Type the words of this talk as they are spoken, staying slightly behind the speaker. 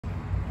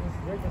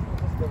This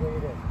is the way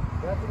it is.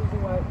 That's the reason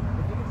why,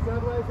 if you can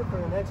stabilize it for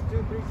the next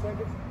 2-3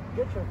 seconds,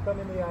 get your thumb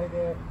in the eye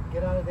there,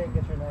 get out of there,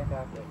 get your knife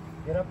out there.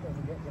 Get up and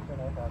get your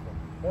knife out there.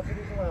 That's the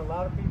reason why a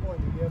lot of people in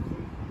the UFC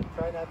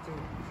try not to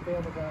stay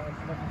on the ground as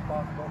much as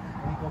possible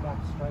and they go back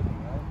to striking,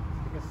 right?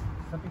 Because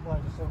some people are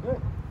just so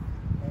good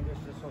and they're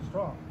just so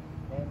strong.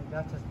 And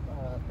that's just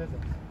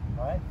physics,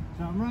 all right?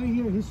 So I'm right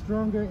here, he's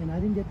stronger, and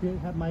I didn't get to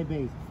have my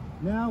base.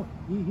 Now,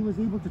 he was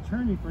able to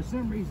turn me for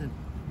some reason.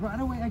 Right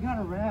away, I got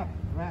a wrap.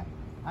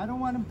 I don't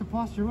want him to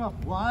posture up.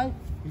 Why?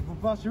 If you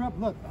posture up,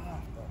 look.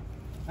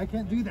 I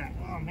can't do that.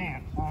 Oh,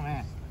 man.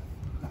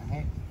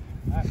 Okay.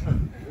 All right,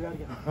 we gotta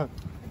get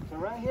so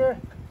right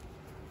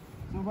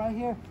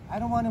here, I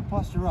don't want him to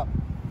posture up.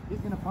 He's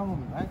gonna pummel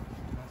me, right?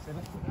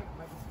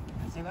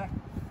 Say back.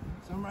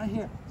 So I'm right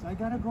here. So I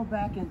gotta go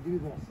back and do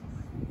this.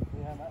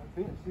 Yeah,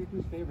 my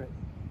Siku's favorite.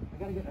 I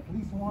gotta get at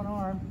least one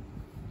arm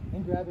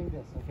in grabbing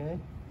this, okay?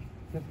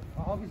 Because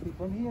obviously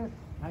from here,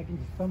 I can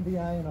just thumb the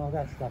eye and all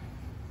that stuff,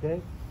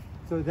 okay?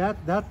 So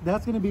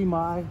that's gonna be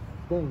my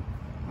thing.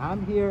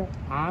 I'm here,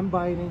 I'm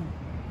biting,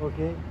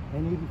 okay?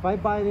 And if I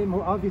bite him,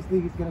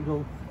 obviously he's gonna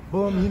go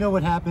boom. You know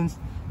what happens?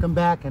 Come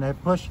back and I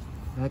push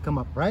and I come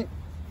up, right?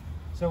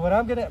 So what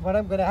I'm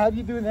gonna have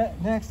you do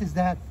next is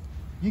that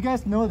you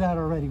guys know that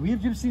already.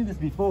 We've just seen this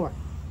before,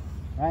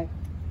 right?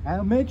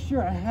 I'll make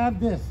sure I have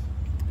this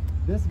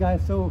guy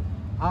so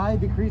I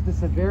decrease the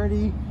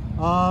severity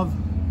of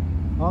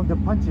the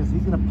punches.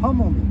 He's gonna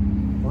pummel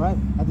me, all right?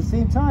 At the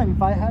same time,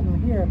 if I have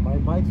him here, my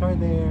bites are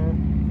there,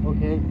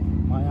 okay?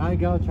 My eye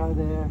gouge are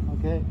there,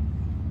 okay?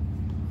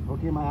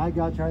 Okay, my eye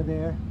gouge are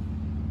there.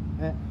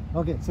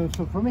 Okay, so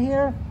from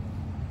here,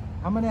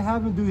 I'm gonna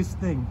have him do his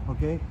thing,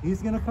 okay?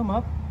 He's gonna come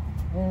up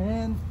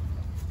and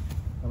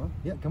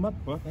come up,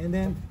 what? And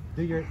then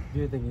do your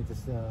thing. You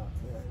just the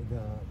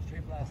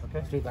straight blast,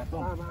 okay? Straight blast,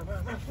 boom.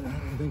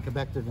 And then come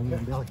back to the knee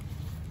and belly,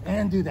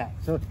 and do that.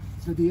 So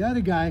the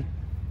other guy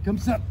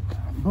comes up,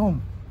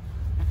 boom.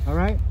 All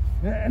right,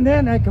 and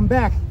then I come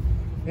back,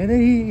 and then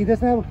he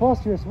doesn't have a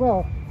posture as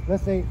well.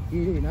 Let's say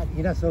you're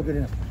not so good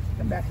enough.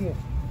 Come back here.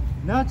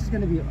 Now it's just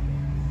gonna be,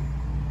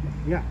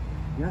 yeah.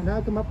 Now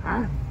I come up.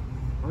 I'm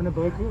gonna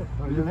break you.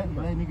 You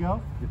let me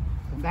go.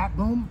 Come back,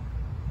 boom.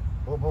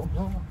 Boom, boom,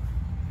 boom.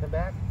 Come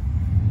back.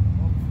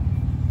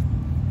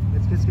 Boom.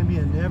 It's just gonna be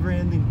a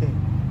never-ending thing.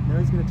 Now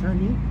he's gonna turn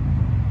me.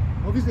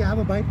 Obviously, I have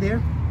a bite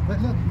there,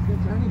 but look, he's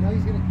gonna turn me. Now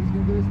he's gonna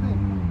do his thing.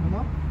 Come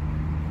up.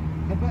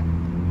 Come back.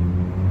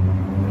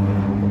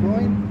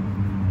 Going.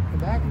 Come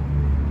back.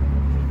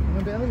 Come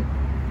on, belly.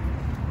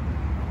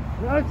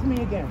 Now it's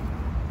me again.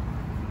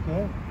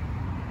 Okay.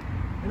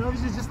 And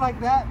obviously, just like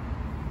that,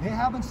 they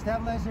haven't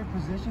stabilized their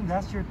position.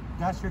 That's your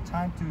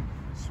time to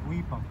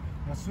sweep them.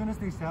 As soon as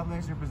they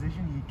stabilize their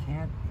position, you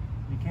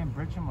can't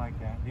bridge them like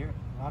that.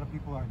 A lot of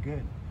people are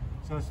good.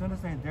 So as soon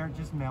as they're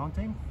just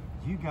mounting,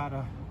 you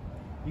gotta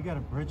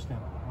bridge them,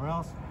 or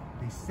else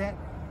they set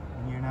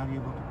and you're not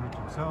able to bridge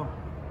them. So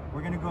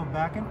we're gonna go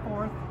back and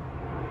forth,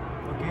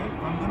 okay,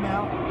 from the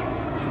mount,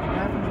 and the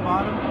guy from the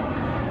bottom.